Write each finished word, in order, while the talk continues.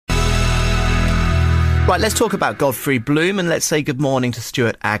Right, let's talk about Godfrey Bloom, and let's say good morning to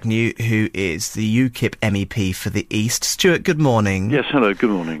Stuart Agnew, who is the UKIP MEP for the East. Stuart, good morning. Yes, hello,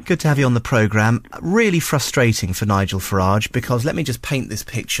 good morning. Good to have you on the programme. Really frustrating for Nigel Farage, because let me just paint this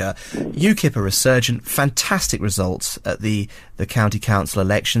picture. UKIP are resurgent, fantastic results at the county council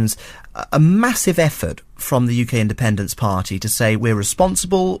elections, a massive effort from the UK Independence Party to say we're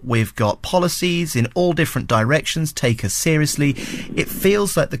responsible, we've got policies in all different directions, take us seriously. It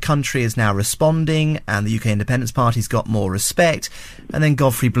feels like the country is now responding and the UK Independence Party's got more respect, and then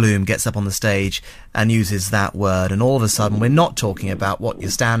Godfrey Bloom gets up on the stage and uses that word, and all of a sudden we're not talking about what you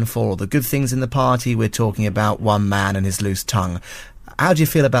stand for or the good things in the party, we're talking about one man and his loose tongue. How do you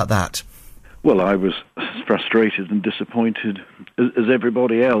feel about that? Well, I was as frustrated and disappointed as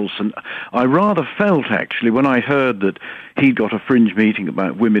everybody else, and I rather felt, actually, when I heard that he'd got a fringe meeting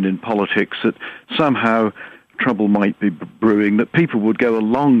about women in politics, that somehow trouble might be brewing, that people would go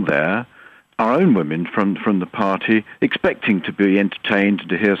along there, our own women from the party, expecting to be entertained and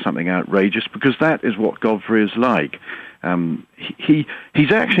to hear something outrageous, because that is what Godfrey is like.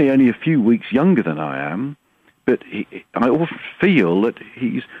 He's actually only a few weeks younger than I am, but I often feel that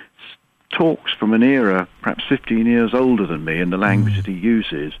he's talks from an era perhaps 15 years older than me in the language that he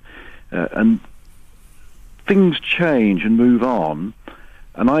uses, and things change and move on,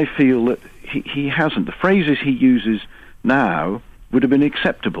 and I feel that he hasn't. The phrases he uses now would have been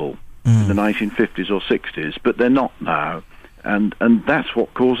acceptable in the 1950s or 60s, but they're not now, and that's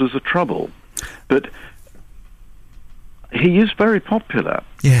what causes the trouble. But he is very popular.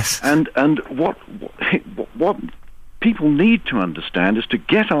 Yes. And what people need to understand is, to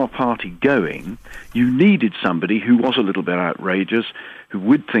get our party going, you needed somebody who was a little bit outrageous, who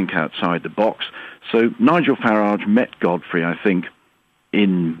would think outside the box. So Nigel Farage met Godfrey, I think,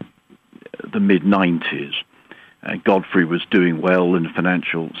 in the mid-90s. Godfrey was doing well in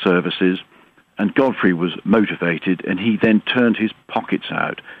financial services, and Godfrey was motivated, and he then turned his pockets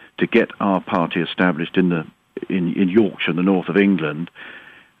out to get our party established in Yorkshire, the north of England,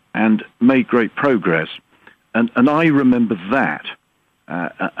 and made great progress. And I remember that,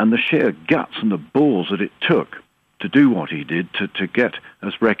 and the sheer guts and the balls that it took to do what he did, to get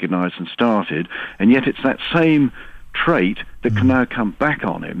us recognised and started. And yet it's that same trait that can now come back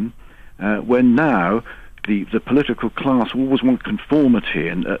on him, when now the political class always want conformity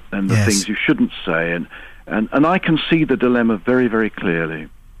and the Yes. things you shouldn't say. And I can see the dilemma very, very clearly.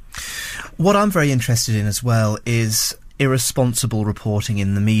 What I'm very interested in as well is irresponsible reporting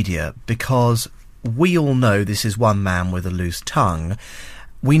in the media, because we all know this is one man with a loose tongue.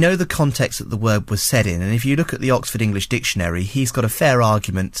 We know the context that the word was said in, and if you look at the Oxford English Dictionary, he's got a fair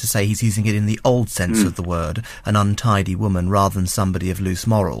argument to say he's using it in the old sense of the word, an untidy woman, rather than somebody of loose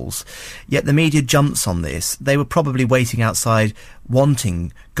morals. Yet the media jumps on this. They were probably waiting outside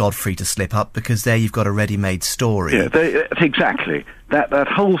wanting Godfrey to slip up, because there you've got a ready-made story. Yeah, exactly. That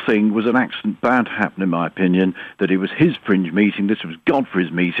whole thing was an accident bound to happen, in my opinion, that it was his fringe meeting, this was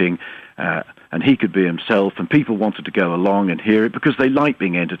Godfrey's meeting, and he could be himself, and people wanted to go along and hear it because they like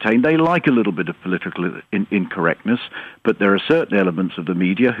being entertained. They like a little bit of political incorrectness, but there are certain elements of the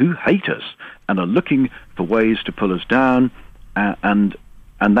media who hate us and are looking for ways to pull us down, and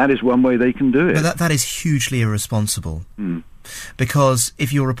that is one way they can do it. But that is hugely irresponsible, because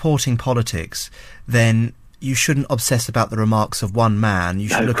if you're reporting politics, then you shouldn't obsess about the remarks of one man. You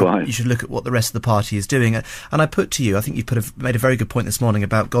should look at what the rest of the party is doing. And I put to you, I think you've made a very good point this morning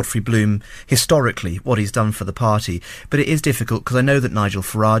about Godfrey Bloom, historically, what he's done for the party. But it is difficult, because I know that Nigel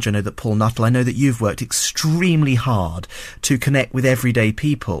Farage, I know that Paul Nuttall, I know that you've worked extremely hard to connect with everyday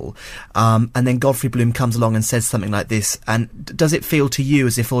people. And then Godfrey Bloom comes along and says something like this. And does it feel to you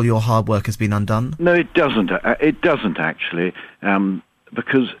as if all your hard work has been undone? No, it doesn't. It doesn't, actually.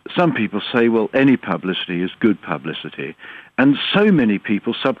 Because some people say, well, any publicity is good publicity. And so many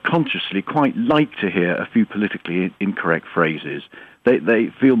people subconsciously quite like to hear a few politically incorrect phrases.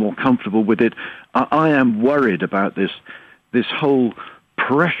 They feel more comfortable with it. I am worried about this whole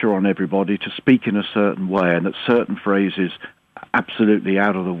pressure on everybody to speak in a certain way, and that certain phrases absolutely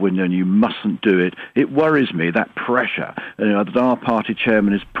out of the window and you mustn't do it. It worries me, that pressure that our party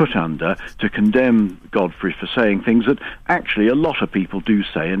chairman is put under to condemn Godfrey for saying things that actually a lot of people do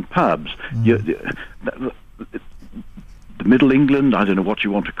say in pubs. The Middle England, I don't know what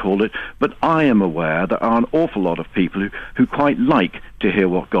you want to call it, but I am aware there are an awful lot of people who quite like to hear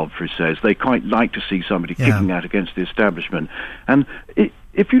what Godfrey says. They quite like to see somebody kicking out against the establishment. And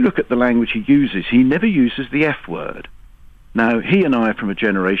if you look at the language he uses, he never uses the F word. Now, he and I are from a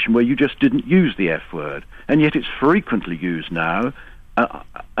generation where you just didn't use the F word, and yet it's frequently used now,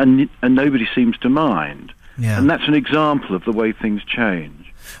 and nobody seems to mind. Yeah. And that's an example of the way things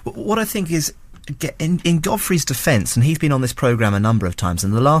change. What I think is in Godfrey's defence, and he's been on this programme a number of times,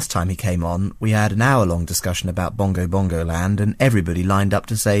 and the last time he came on, we had an hour-long discussion about Bongo Bongo Land, and everybody lined up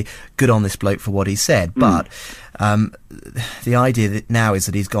to say, good on this bloke for what he said. But the idea that now is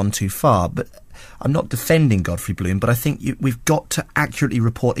that he's gone too far. But I'm not defending Godfrey Bloom, but I think we've got to accurately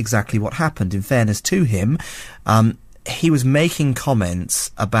report exactly what happened. In fairness to him, he was making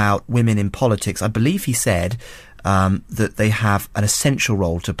comments about women in politics. I believe he said that they have an essential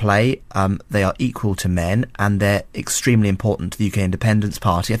role to play. They are equal to men, and they're extremely important to the UK Independence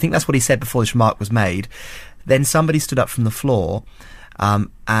Party. I think that's what he said before this remark was made. Then somebody stood up from the floor,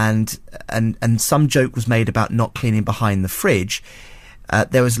 and some joke was made about not cleaning behind the fridge.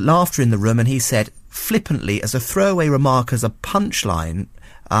 There was laughter in the room, and he said flippantly, as a throwaway remark, as a punchline,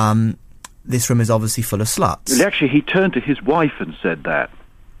 this room is obviously full of sluts. Well, actually, he turned to his wife and said that.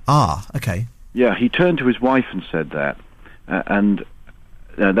 Ah, okay. Yeah, he turned to his wife and said that, and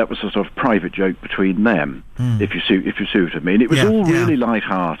that was a sort of private joke between them, if you see what I mean. It was all really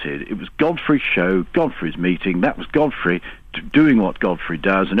light-hearted. It was Godfrey's show, Godfrey's meeting. That was Godfrey doing what Godfrey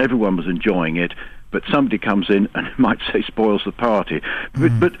does, and everyone was enjoying it. But somebody comes in and might say spoils the party.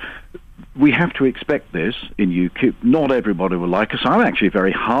 But we have to expect this in UKIP. Not everybody will like us. I'm actually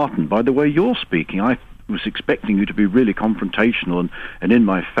very heartened by the way you're speaking. I was expecting you to be really confrontational and in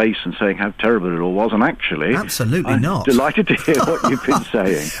my face and saying how terrible it all was, and actually absolutely not. Delighted to hear what you've been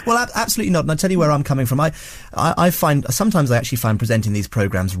saying. Well, absolutely not, and I'll tell you where I'm coming from. I find sometimes I actually find presenting these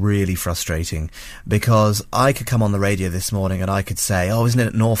programmes really frustrating, because I could come on the radio this morning and I could say, oh, isn't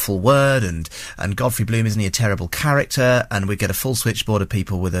it an awful word, and Godfrey Bloom, isn't he a terrible character, and we get a full switchboard of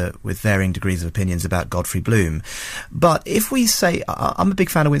people with varying degrees of opinions about Godfrey Bloom. But if we say, I'm a big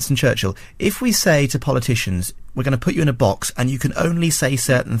fan of Winston Churchill, if we say to politicians, we're going to put you in a box and you can only say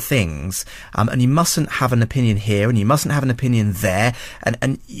certain things, and you mustn't have an opinion here and you mustn't have an opinion there,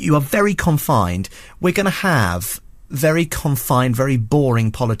 and you are very confined, we're going to have very confined, very boring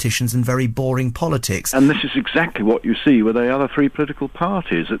politicians and very boring politics. And this is exactly what you see with the other three political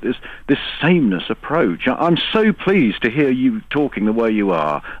parties, that this sameness approach. I'm so pleased to hear you talking the way you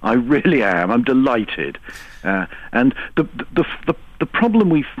are. I really am. I'm delighted. And the problem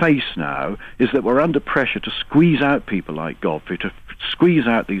we face now is that we're under pressure to squeeze out people like Godfrey, to squeeze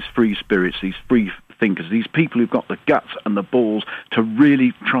out these free spirits, these free thinkers, these people who've got the guts and the balls to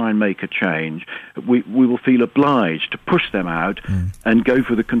really try and make a change. We will feel obliged to push them out and go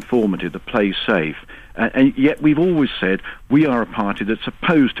for the conformity, the play safe. And yet we've always said we are a party that's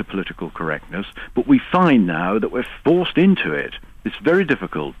opposed to political correctness, but we find now that we're forced into it. It's very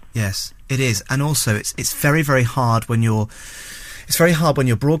difficult. Yes, it is. And also it's very, very hard when you're... It's very hard when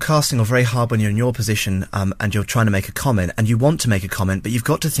you're broadcasting, or very hard when you're in your position and you're trying to make a comment, and you want to make a comment, but you've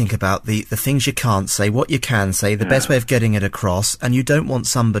got to think about the things you can't say, what you can say, the best way of getting it across, and you don't want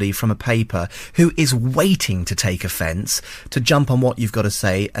somebody from a paper who is waiting to take offence to jump on what you've got to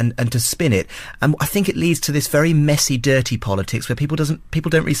say and to spin it. And I think it leads to this very messy, dirty politics where people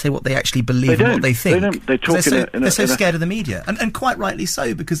don't really say what they actually believe and what they think. They're so scared of the media, and quite rightly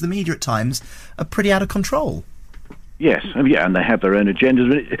so, because the media at times are pretty out of control. Yes, and they have their own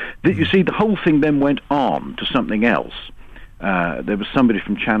agendas. But you see, the whole thing then went on to something else. There was somebody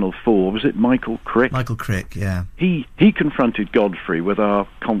from Channel 4, was it Michael Crick? Michael Crick, yeah. He confronted Godfrey with our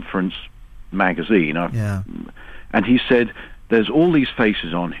conference magazine. And he said, there's all these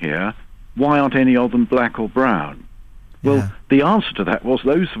faces on here, why aren't any of them black or brown? Well, the answer to that was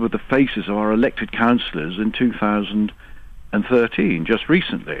those were the faces of our elected councillors in 2013, just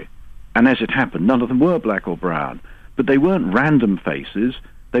recently. And as it happened, none of them were black or brown. But they weren't random faces.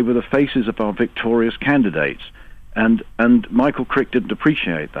 They were the faces of our victorious candidates. And Michael Crick didn't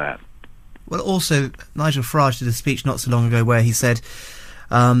appreciate that. Well, also, Nigel Farage did a speech not so long ago where he said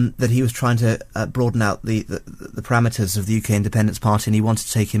that he was trying to broaden out the parameters of the UK Independence Party, and he wanted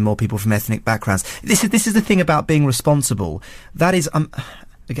to take in more people from ethnic backgrounds. This is the thing about being responsible. That is,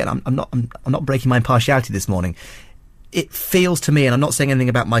 again, I'm not breaking my impartiality this morning. It feels to me, and I'm not saying anything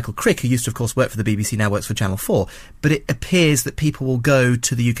about Michael Crick, who used to, of course, work for the BBC, now works for Channel 4, but it appears that people will go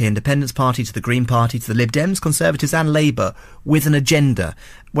to the UK Independence Party, to the Green Party, to the Lib Dems, Conservatives and Labour with an agenda,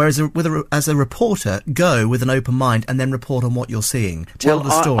 whereas as a reporter, go with an open mind and then report on what you're seeing. Tell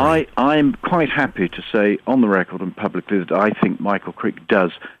the story. I'm quite happy to say on the record and publicly that I think Michael Crick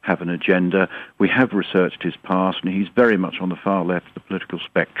does have an agenda. We have researched his past, and he's very much on the far left of the political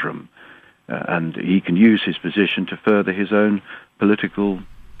spectrum. And he can use his position to further his own political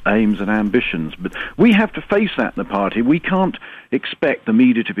aims and ambitions. But we have to face that in the party. We can't expect the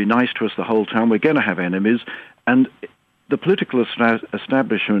media to be nice to us the whole time. We're going to have enemies. And the political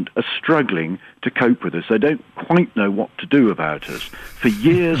establishment are struggling to cope with us. They don't quite know what to do about us. For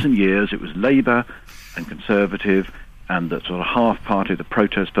years and years, it was Labour and Conservative and the sort of half party, the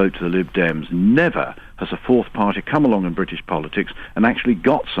protest vote to the Lib Dems. Never has a fourth party come along in British politics and actually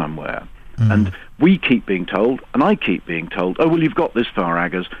got somewhere. And we keep being told, and I keep being told, oh, well, you've got this far,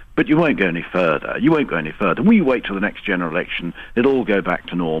 Aggers, but you won't go any further. You won't go any further. We wait till the next general election. It'll all go back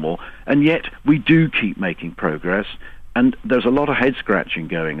to normal. And yet we do keep making progress, and there's a lot of head-scratching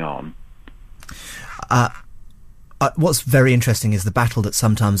going on. What's very interesting is the battle that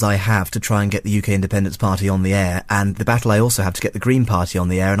sometimes I have to try and get the UK Independence Party on the air, and the battle I also have to get the Green Party on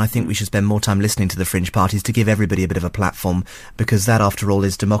the air, and I think we should spend more time listening to the fringe parties to give everybody a bit of a platform, because that, after all,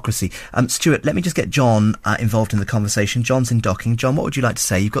 is democracy. Stuart, let me just get John involved in the conversation. John's in Docking. John, what would you like to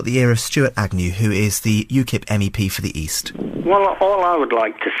say? You've got the ear of Stuart Agnew, who is the UKIP MEP for the East. Well, all I would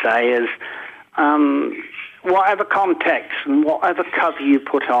like to say is, whatever context and whatever cover you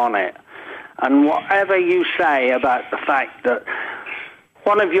put on it, and whatever you say about the fact that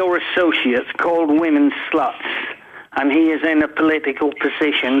one of your associates called women sluts, and he is in a political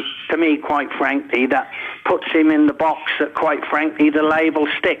position, to me, quite frankly, that puts him in the box that, quite frankly, the label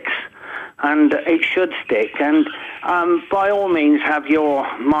sticks. And it should stick. And by all means, have your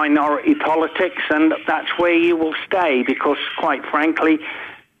minority politics, and that's where you will stay, because, quite frankly,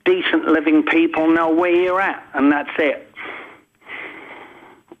 decent living people know where you're at, and that's it.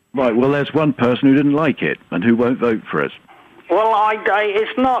 Right, well, there's one person who didn't like it and who won't vote for us. Well,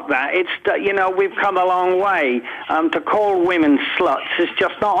 it's not that. It's that, we've come a long way. To call women sluts is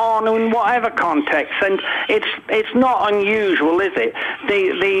just not on in whatever context, and it's not unusual, is it?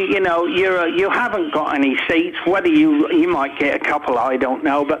 You haven't got any seats. Whether you might get a couple, I don't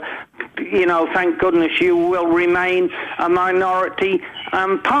know, but thank goodness you will remain a minority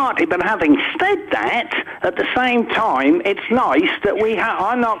party. But having said that, at the same time, it's nice that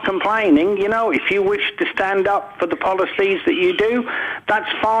I'm not complaining. If you wish to stand up for the policies that you do, that's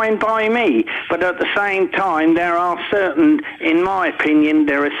fine by me. But at the same time, there are certain, in my opinion,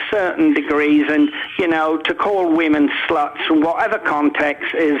 there are certain degrees, and, to call women sluts, whatever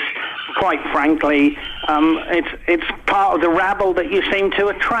context, is, quite frankly, it's part of the rabble that you seem to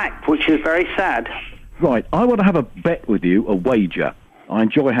attract, which is very sad. Right, I want to have a bet with you, a wager. I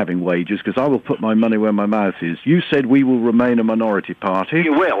enjoy having wagers because I will put my money where my mouth is. You said we will remain a minority party.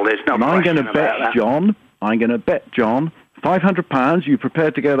 You will, there's no question about that. I'm going to bet John, £500. You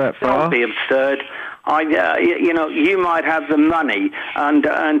prepared to go that far? Don't be absurd. You might have the money, and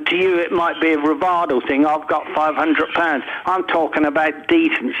to you it might be a bravado thing. I've got £500. I'm talking about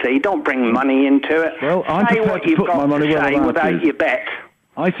decency. Don't bring money into it. Well, I'm prepared to put my money where my mouth without is. your bet.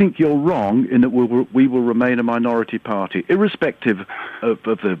 I think you're wrong in that we will remain a minority party, irrespective of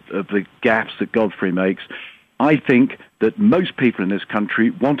the gaffes that Godfrey makes. I think that most people in this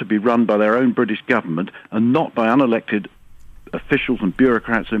country want to be run by their own British government and not by unelected officials and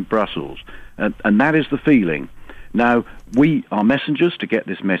bureaucrats in Brussels. And that is the feeling. Now, we are messengers to get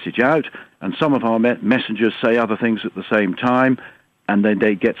this message out, and some of our messengers say other things at the same time, and then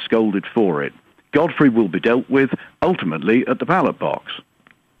they get scolded for it. Godfrey will be dealt with, ultimately, at the ballot box.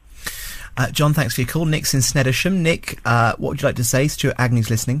 John, thanks for your call. Nick's in Sneddisham. Nick, what would you like to say? Stuart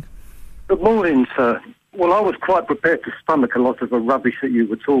Agnew's listening. Good morning, sir. Well, I was quite prepared to stomach a lot of the rubbish that you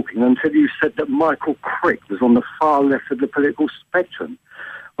were talking until you said that Michael Crick was on the far left of the political spectrum.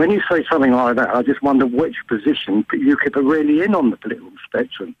 When you say something like that, I just wonder which position UKIP are really in on the political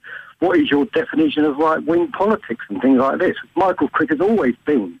spectrum. What is your definition of right-wing politics and things like this? Michael Crick has always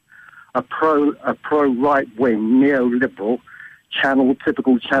been a pro-right-wing, neoliberal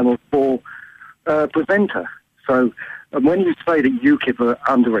typical Channel 4 presenter. So when you say that UKIP are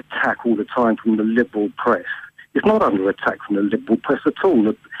under attack all the time from the liberal press, it's not under attack from the liberal press at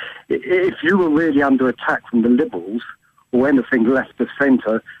all. If you were really under attack from the liberals, or anything left of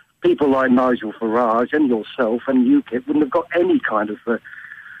centre, people like Nigel Farage and yourself and UKIP wouldn't have got any kind of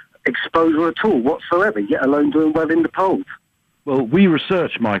exposure at all whatsoever, yet alone doing well in the polls. Well, we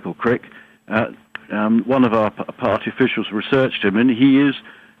researched Michael Crick. One of our party officials researched him, and he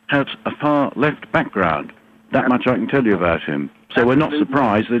has a far left background. That much I can tell you about him. So we're not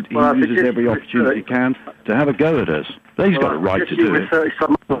surprised that he uses every opportunity he can to have a go at us. But he's got a right to do it. You research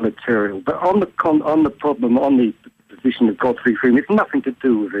some other material, but on the problem, on the position of Godfrey Freeman, it's nothing to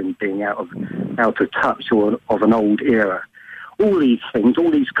do with him being out of touch or of an old era. All these things,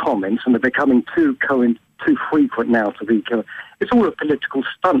 all these comments, and they're becoming too frequent now to be. It's all a political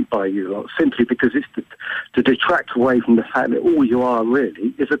stunt by you lot, simply because it's to detract away from the fact that all you are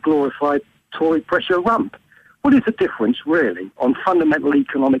really is a glorified Tory pressure rump. What is the difference, really, on fundamental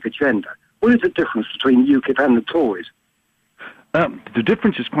economic agenda? What is the difference between UKIP and the Tories? The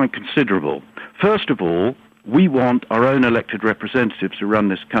difference is quite considerable. First of all, we want our own elected representatives to run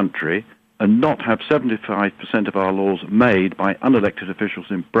this country and not have 75% of our laws made by unelected officials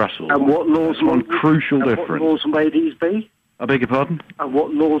in Brussels. And what laws? That's one crucial difference. What laws may these be? I beg your pardon? And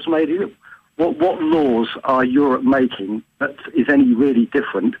what laws may these? What laws are Europe making that is any really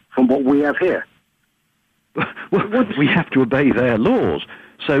different from what we have here? Well, we have to obey their laws.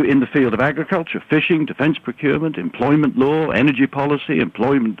 So in the field of agriculture, fishing, defence procurement, employment law, energy policy,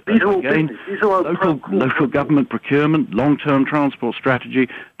 employment, these are all business. These are all local government procurement, long-term transport strategy,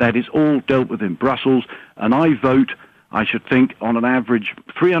 that is all dealt with in Brussels. And I vote, I should think, on an average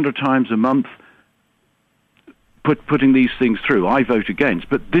 300 times a month, putting these things through. I vote against.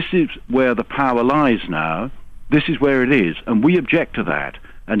 But this is where the power lies now. This is where it is. And we object to that.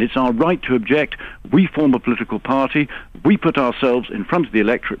 And it's our right to object. We form a political party. We put ourselves in front of the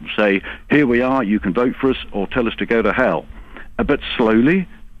electorate and say, here we are, you can vote for us or tell us to go to hell. But slowly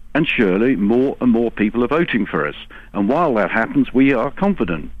and surely, more and more people are voting for us. And while that happens, we are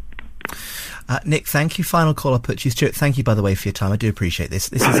confident. Nick, thank you. Final call, I'll put to you. Stuart, thank you, by the way, for your time. I do appreciate this.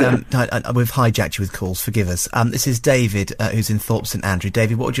 This is we've hijacked you with calls. Forgive us. This is David, who's in Thorpe St Andrew.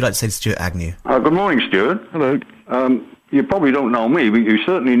 David, what would you like to say to Stuart Agnew? Good morning, Stuart. Hello. You probably don't know me, but you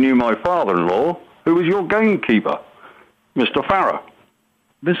certainly knew my father-in-law, who was your gamekeeper, Mr. Farrow.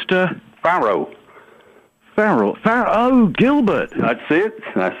 Mr. Farrow. Farrell. Oh, Gilbert. That's it.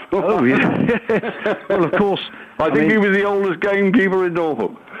 That's oh, yeah. Well, of course. I think he was the oldest gamekeeper in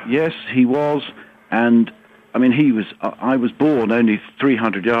Norfolk. Yes, he was. And, I mean, I was born only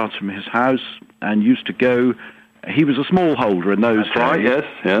 300 yards from his house and used to go. He was a smallholder in those days. Right,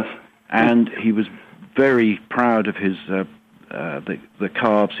 yes. And he was very proud of his the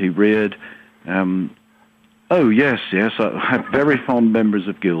calves he reared. Oh, yes, I have very fond memories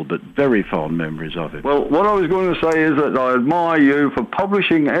of Gilbert, very fond memories of him. Well, what I was going to say is that I admire you for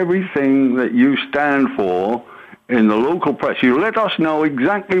publishing everything that you stand for in the local press. You let us know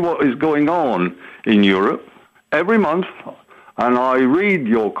exactly what is going on in Europe every month, and I read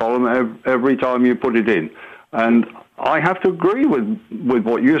your column every time you put it in. And I have to agree with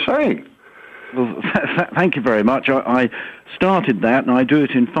what you're saying. Well, thank you very much. I started that, and I do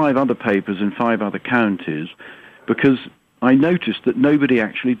it in 5 other papers in 5 other counties, because I noticed that nobody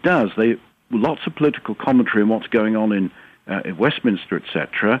actually does. Lots of political commentary on what's going on in Westminster,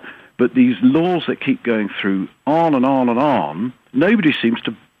 etc., but these laws that keep going through on and on and on, nobody seems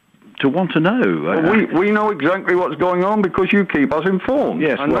to want to know. Well, we know exactly what's going on because you keep us informed.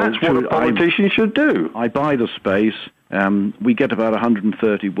 Yes, and that's what a politician should do. I buy the space. We get about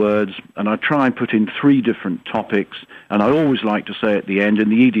 130 words, and I try and put in 3 different topics, and I always like to say at the end, in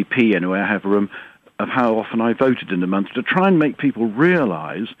the EDP anyway, I have a room of how often I voted in the month, to try and make people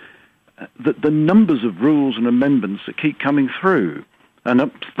realise that the numbers of rules and amendments that keep coming through.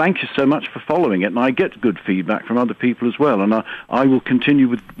 And thank you so much for following it, and I get good feedback from other people as well, and I will continue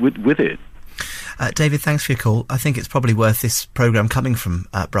with it. David, thanks for your call. I think it's probably worth this programme coming from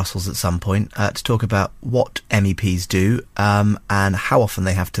Brussels at some point to talk about what MEPs do and how often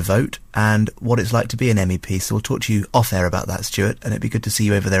they have to vote and what it's like to be an MEP. So we'll talk to you off-air about that, Stuart, and it'd be good to see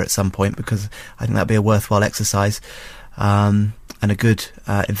you over there at some point, because I think that'd be a worthwhile exercise and a good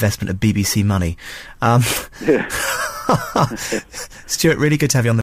investment of BBC money. Yeah. Stuart, really good to have you on the